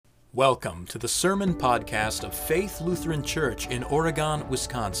Welcome to the Sermon Podcast of Faith Lutheran Church in Oregon,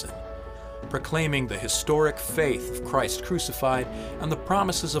 Wisconsin, proclaiming the historic faith of Christ crucified and the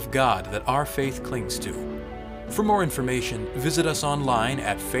promises of God that our faith clings to. For more information, visit us online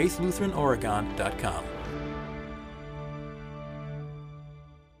at faithlutheranoregon.com.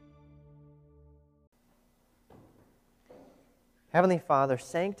 Heavenly Father,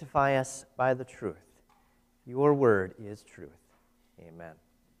 sanctify us by the truth. Your word is truth. Amen.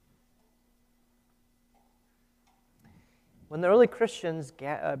 When the early Christians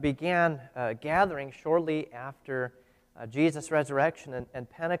began gathering shortly after Jesus' resurrection and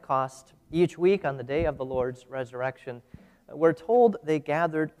Pentecost, each week on the day of the Lord's resurrection, we're told they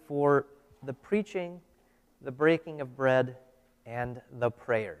gathered for the preaching, the breaking of bread, and the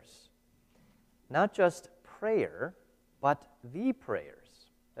prayers. Not just prayer, but the prayers.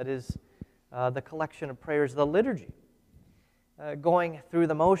 That is the collection of prayers, the liturgy, going through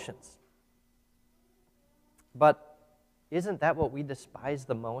the motions. But isn't that what we despise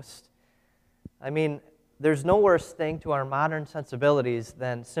the most? I mean, there's no worse thing to our modern sensibilities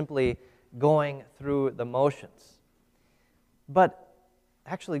than simply going through the motions. But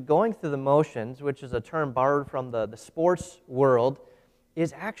actually going through the motions, which is a term borrowed from the sports world,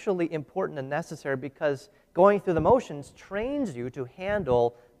 is actually important and necessary because going through the motions trains you to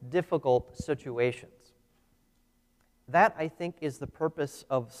handle difficult situations. That, I think, is the purpose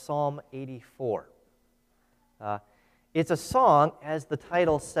of Psalm 84. It's a song, as the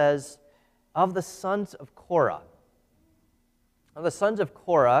title says, of the sons of Korah. Now, the sons of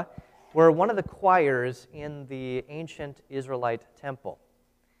Korah were one of the choirs in the ancient Israelite temple.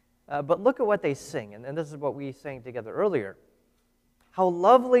 But look at what they sing, and this is what we sang together earlier. How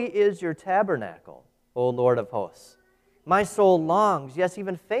lovely is your tabernacle, O Lord of hosts. My soul longs, yes,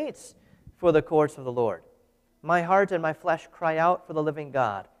 even faints, for the courts of the Lord. My heart and my flesh cry out for the living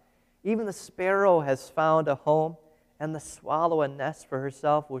God. Even the sparrow has found a home, and the swallow a nest for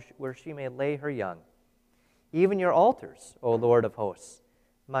herself where she may lay her young. Even your altars, O Lord of hosts,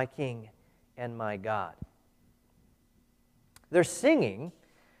 my King and my God. They're singing,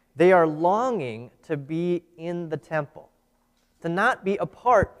 they are longing to be in the temple, to not be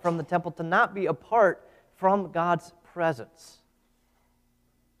apart from the temple, to not be apart from God's presence.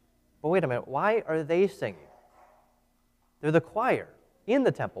 But wait a minute, why are they singing? They're the choir in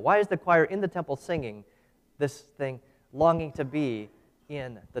the temple. Why is the choir in the temple singing this thing, longing to be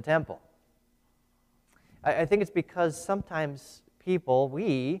in the temple? I think it's because sometimes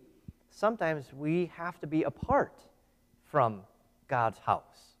we have to be apart from God's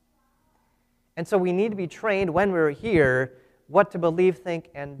house. And so we need to be trained when we're here what to believe, think,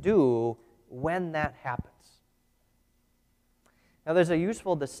 and do when that happens. Now, there's a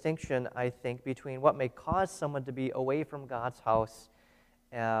useful distinction, I think, between what may cause someone to be away from God's house.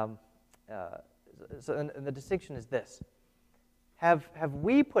 And the distinction is this. Have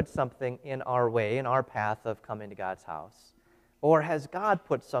we put something in our way, in our path of coming to God's house? Or has God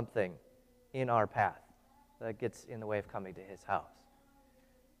put something in our path that gets in the way of coming to His house?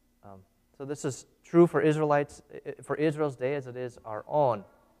 So this is true for Israelites, for Israel's day as it is our own.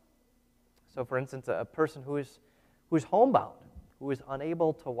 So for instance, a person who is homebound, who is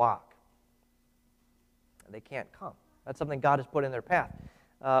unable to walk, they can't come. That's something God has put in their path.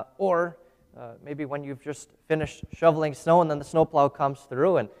 Or maybe when you've just finished shoveling snow and then the snowplow comes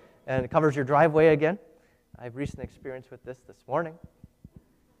through and covers your driveway again. I have recent experience with this morning.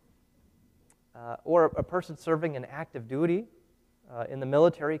 Or a person serving an active duty in the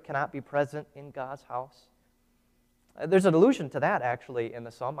military cannot be present in God's house. There's an allusion to that, actually, in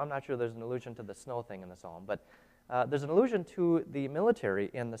the psalm. I'm not sure there's an allusion to the snow thing in the psalm, but there's an allusion to the military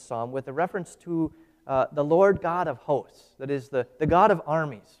in the psalm with a reference to the Lord God of hosts, that is, the God of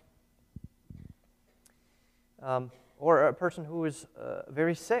armies. Or a person who is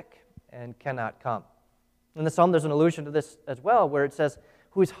very sick and cannot come. In the psalm, there's an allusion to this as well, where it says,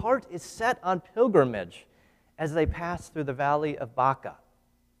 whose heart is set on pilgrimage as they pass through the valley of Baca.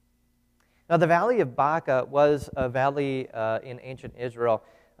 Now, the valley of Baca was a valley in ancient Israel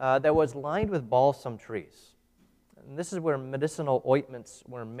that was lined with balsam trees. And this is where medicinal ointments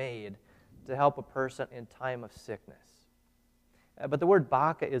were made to help a person in time of sickness. But the word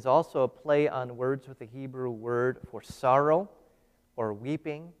Baca is also a play on words with the Hebrew word for sorrow, or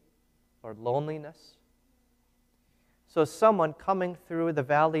weeping, or loneliness. So someone coming through the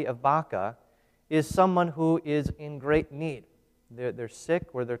valley of Baca is someone who is in great need. They're sick,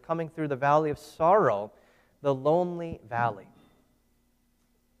 or they're coming through the valley of sorrow, the lonely valley.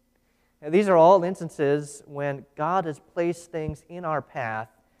 Now, these are all instances when God has placed things in our path,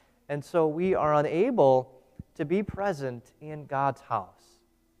 and so we are unable to be present in God's house.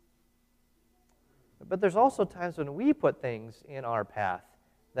 But there's also times when we put things in our path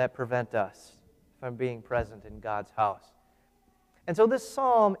that prevent us from being present in God's house. And so this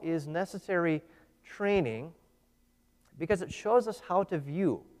psalm is necessary training because it shows us how to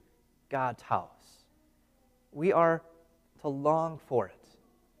view God's house. We are to long for it,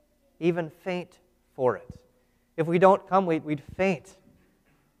 even faint for it. If we don't come, we'd faint.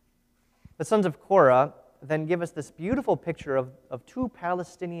 The sons of Korah then give us this beautiful picture of two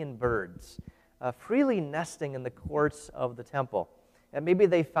Palestinian birds freely nesting in the courts of the temple. And maybe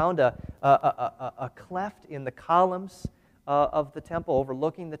they found a cleft in the columns of the temple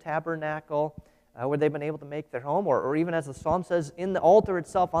overlooking the tabernacle where they've been able to make their home, or even as the psalm says, in the altar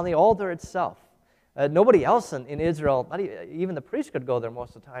itself, on the altar itself. Nobody else in Israel, not even the priests could go there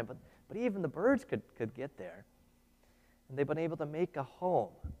most of the time, but even the birds could get there. And they've been able to make a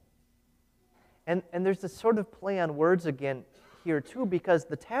home. And there's this sort of play on words again here too, because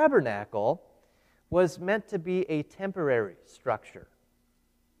the tabernacle was meant to be a temporary structure.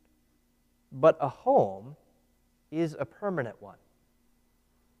 But a home is a permanent one.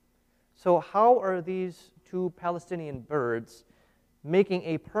 So how are these two Palestinian birds making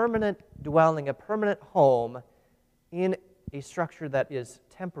a permanent dwelling, a permanent home in a structure that is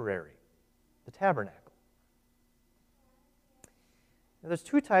temporary, the tabernacle? Now, there's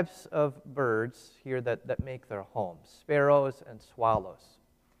two types of birds here that make their homes, sparrows and swallows.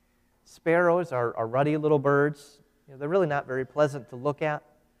 Sparrows are ruddy little birds. They're really not very pleasant to look at.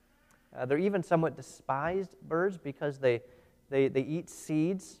 They're even somewhat despised birds because they eat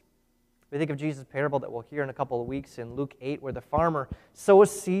seeds. We think of Jesus' parable that we'll hear in a couple of weeks in Luke 8, where the farmer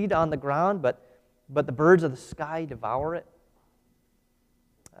sows seed on the ground, but the birds of the sky devour it.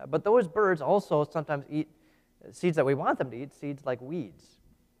 But those birds also sometimes eat seeds that we want them to eat, seeds like weeds.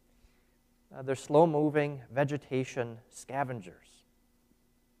 They're slow-moving vegetation scavengers.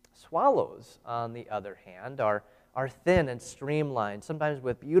 Swallows, on the other hand, are thin and streamlined, sometimes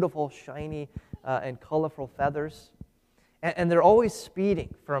with beautiful, shiny, and colorful feathers. And they're always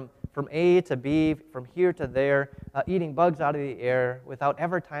speeding from A to B, from here to there, eating bugs out of the air without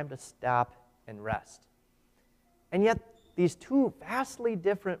ever time to stop and rest. And yet, these two vastly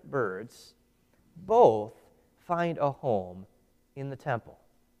different birds both find a home in the temple.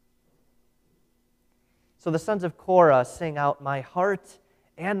 So the sons of Korah sing out, "My heart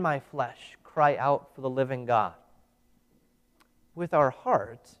and my flesh cry out for the living God." With our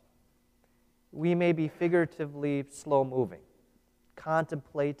heart, we may be figuratively slow-moving,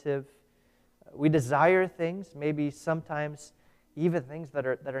 contemplative. We desire things, maybe sometimes even things that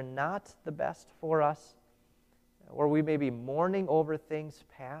are not the best for us, or we may be mourning over things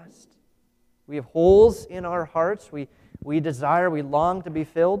past. We have holes in our hearts. We desire, we long to be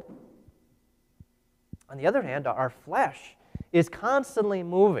filled. On the other hand, our flesh is constantly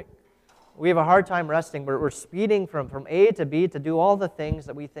moving. We have a hard time resting. We're speeding from A to B to do all the things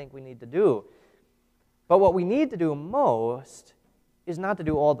that we think we need to do. But what we need to do most is not to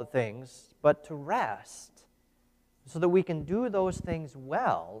do all the things, but to rest so that we can do those things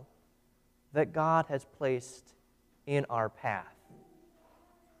well that God has placed in our path.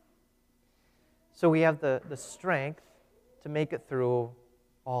 So we have the strength to make it through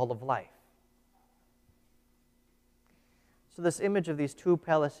all of life. So this image of these two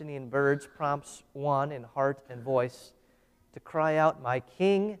Palestinian birds prompts one in heart and voice to cry out, "My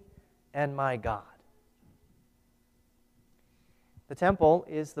King and my God." The temple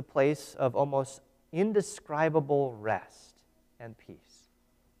is the place of almost indescribable rest and peace.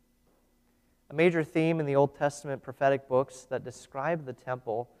 A major theme in the Old Testament prophetic books that describe the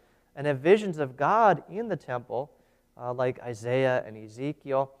temple and have visions of God in the temple, like Isaiah and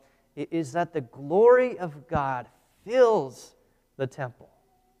Ezekiel, is that the glory of God fills the temple.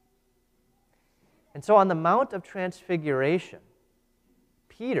 And so on the Mount of Transfiguration,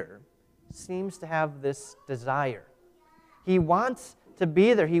 Peter seems to have this desire. He wants to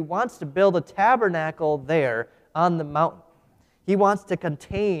be there. He wants to build a tabernacle there on the mountain. He wants to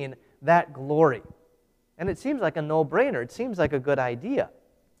contain that glory. And it seems like a no-brainer. It seems like a good idea.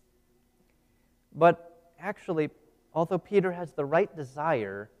 But actually, although Peter has the right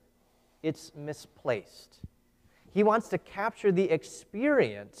desire, it's misplaced. He wants to capture the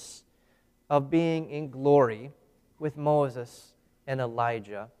experience of being in glory with Moses and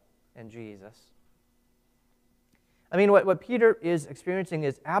Elijah and Jesus. I mean, what Peter is experiencing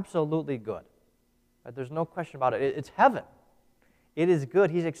is absolutely good. Right? There's no question about it. It's heaven. It is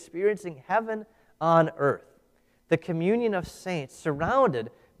good. He's experiencing heaven on earth, the communion of saints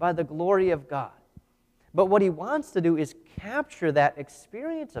surrounded by the glory of God. But what he wants to do is capture that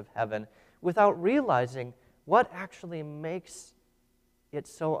experience of heaven without realizing what actually makes it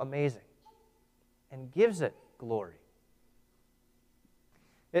so amazing. and gives it glory.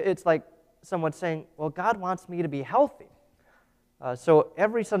 It's like someone saying, well, God wants me to be healthy. So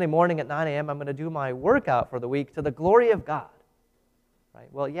every Sunday morning at 9 a.m., I'm going to do my workout for the week to the glory of God. Right?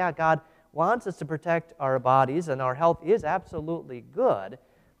 Well, yeah, God wants us to protect our bodies, and our health is absolutely good,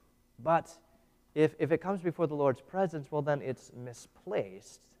 but if it comes before the Lord's presence, well, then it's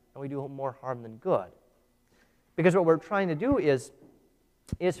misplaced, and we do more harm than good. Because what we're trying to do is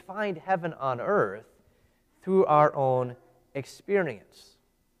find heaven on earth through our own experience.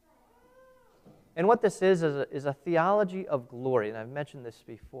 And what this is a theology of glory, and I've mentioned this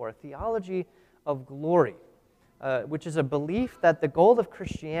before, a theology of glory, which is a belief that the goal of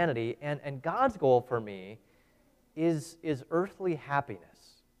Christianity and God's goal for me is earthly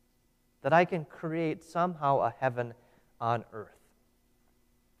happiness, that I can create somehow a heaven on earth.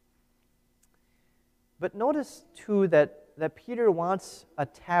 But notice, too, that Peter wants a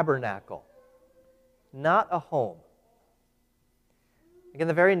tabernacle, not a home. Again,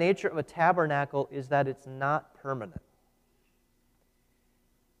 the very nature of a tabernacle is that it's not permanent.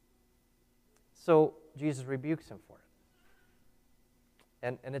 So Jesus rebukes him for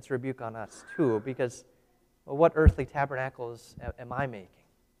it. And it's a rebuke on us, too, because well, what earthly tabernacles am I making?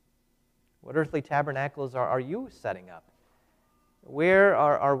 What earthly tabernacles are you setting up? Where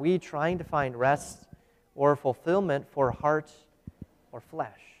are we trying to find rest or fulfillment for heart or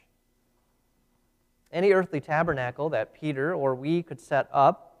flesh? Any earthly tabernacle that Peter or we could set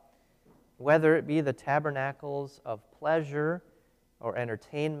up, whether it be the tabernacles of pleasure or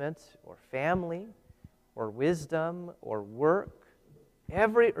entertainment or family or wisdom or work,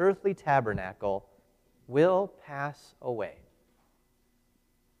 every earthly tabernacle will pass away.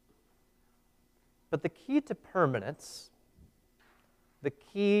 But the key to permanence, the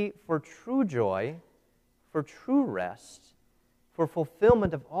key for true joy, for true rest, for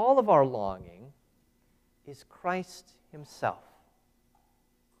fulfillment of all of our longing, is Christ himself.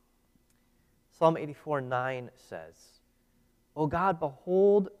 Psalm 84:9 says, O God,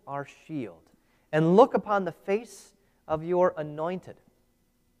 behold our shield, and look upon the face of your anointed.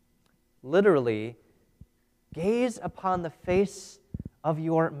 Literally, gaze upon the face of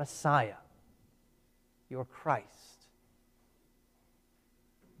your Messiah, your Christ.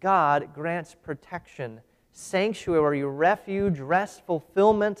 God grants protection, sanctuary, refuge, rest,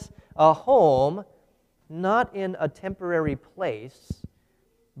 fulfillment, a home, not in a temporary place,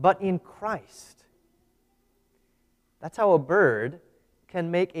 but in Christ. That's how a bird can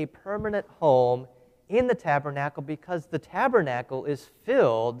make a permanent home in the tabernacle, because the tabernacle is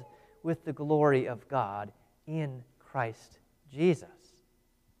filled with the glory of God in Christ Jesus.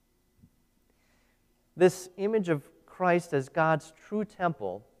 This image of Christ as God's true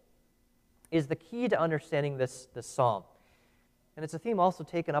temple is the key to understanding this psalm. And it's a theme also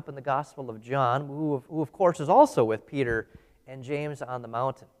taken up in the Gospel of John, who of course is also with Peter and James on the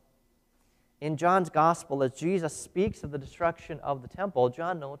mountain. In John's Gospel, as Jesus speaks of the destruction of the temple,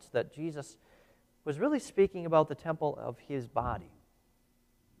 John notes that Jesus was really speaking about the temple of his body.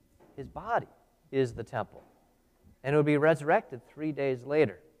 His body is the temple, and it would be resurrected 3 days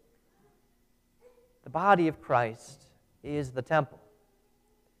later. The body of Christ is the temple.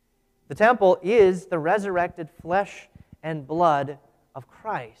 The temple is the resurrected flesh and blood of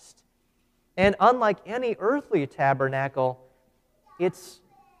Christ. And unlike any earthly tabernacle, it's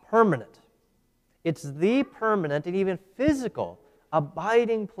permanent. It's the permanent and even physical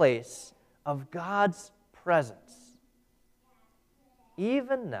abiding place of God's presence.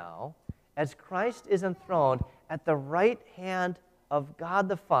 Even now, as Christ is enthroned at the right hand of God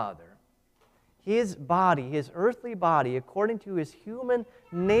the Father, his body, his earthly body, according to his human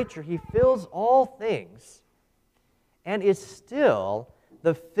nature, he fills all things and is still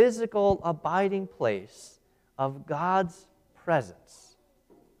the physical abiding place of God's presence.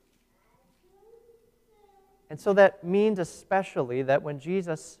 And so that means especially that when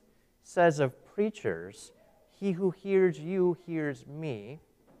Jesus says of preachers, he who hears you hears me,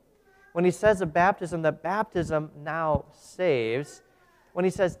 when he says of baptism that baptism now saves, when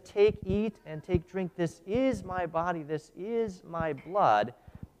he says, take, eat, and take, drink, this is my body, this is my blood,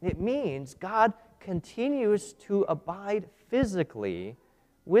 it means God continues to abide physically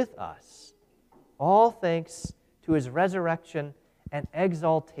with us, all thanks to his resurrection and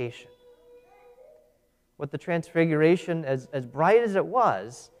exaltation. What the transfiguration, as bright as it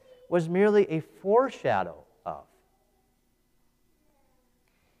was merely a foreshadow of.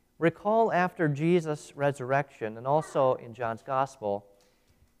 Recall after Jesus' resurrection, and also in John's Gospel,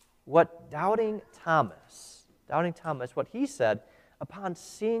 what doubting Thomas, what he said upon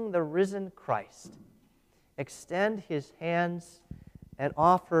seeing the risen Christ extend his hands and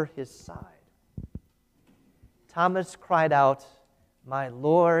offer his side. Thomas cried out, "My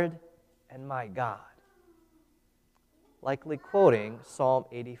Lord and my God," likely quoting Psalm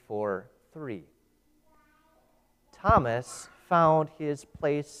 84:3. Thomas found his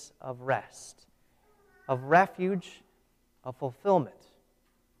place of rest, of refuge, of fulfillment.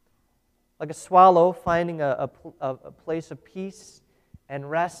 Like a swallow finding a place of peace and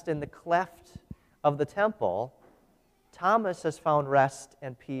rest in the cleft of the temple, Thomas has found rest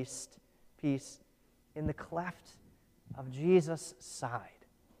and peace in the cleft of Jesus' side.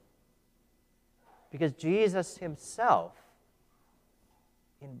 Because Jesus himself,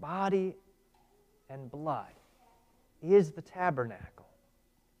 in body and blood, is the tabernacle.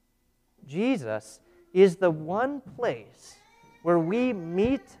 Jesus is the one place where we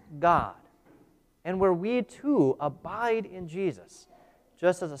meet God and where we too abide in Jesus,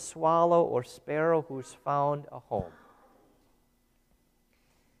 just as a swallow or sparrow who's found a home.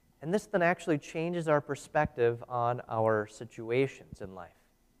 And this then actually changes our perspective on our situations in life.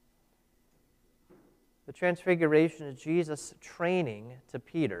 The Transfiguration is Jesus training to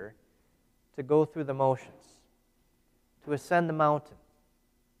Peter to go through the motions, to ascend the mountain,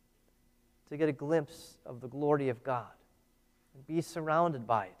 to get a glimpse of the glory of God, and be surrounded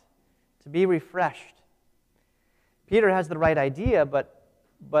by it, to be refreshed. Peter has the right idea,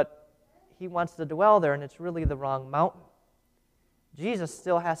 but he wants to dwell there, and it's really the wrong mountain. Jesus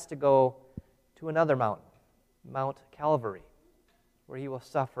still has to go to another mountain, Mount Calvary, where he will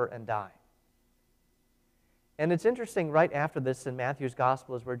suffer and die. And it's interesting, right after this in Matthew's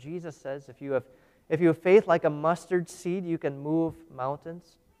Gospel is where Jesus says, if you have faith like a mustard seed, you can move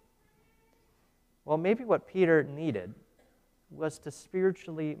mountains. Well, maybe what Peter needed was to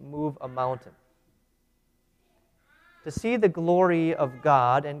spiritually move a mountain, to see the glory of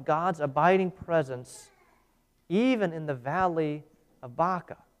God and God's abiding presence even in the valley of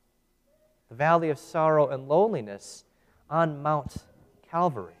Baca, the valley of sorrow and loneliness on Mount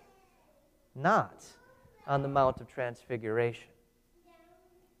Calvary, not on the Mount of Transfiguration.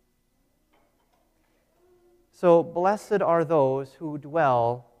 So blessed are those who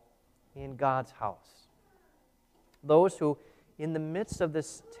dwell in God's house, those who, in the midst of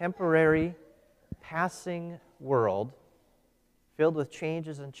this temporary, passing world filled with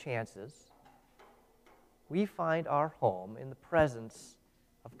changes and chances, we find our home in the presence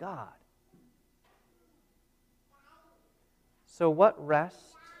of God. So what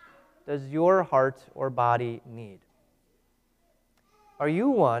rest does your heart or body need? Are you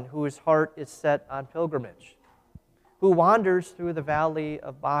one whose heart is set on pilgrimage, who wanders through the valley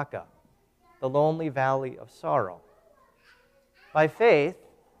of Baca, the lonely valley of sorrow? By faith,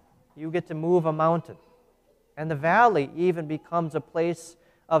 you get to move a mountain, and the valley even becomes a place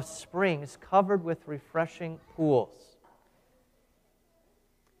of springs covered with refreshing pools.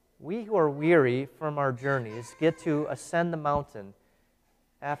 We who are weary from our journeys get to ascend the mountain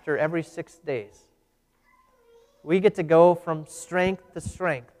after every 6 days. We get to go from strength to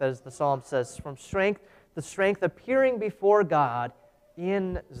strength, as the psalm says, from strength to strength, appearing before God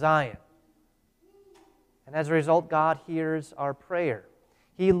in Zion. And as a result, God hears our prayer.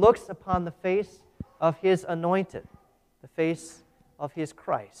 He looks upon the face of His anointed, the face of His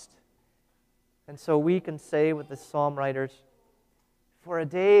Christ. And so we can say with the psalm writers, "For a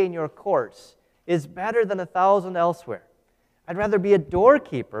day in your courts is better than 1,000 elsewhere. I'd rather be a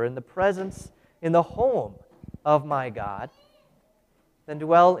doorkeeper in the presence, in the home of my God, than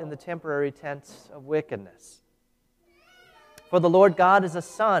dwell in the temporary tents of wickedness. For the Lord God is a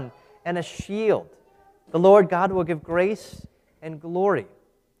sun and a shield. The Lord God will give grace and glory.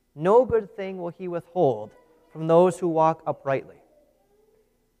 No good thing will He withhold from those who walk uprightly.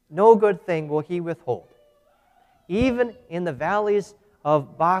 No good thing will He withhold. Even in the valleys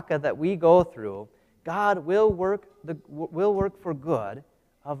of Baca that we go through, God will work for good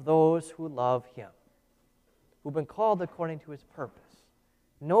of those who love Him, who've been called according to His purpose.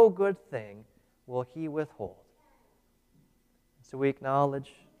 No good thing will He withhold." So we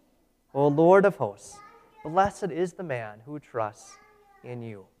acknowledge, O Lord of hosts, blessed is the man who trusts in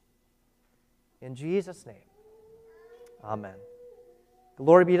You. In Jesus' name, amen.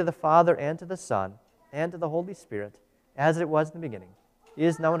 Glory be to the Father, and to the Son, and to the Holy Spirit, as it was in the beginning,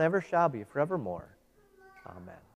 is now, and ever shall be, forevermore. Amen.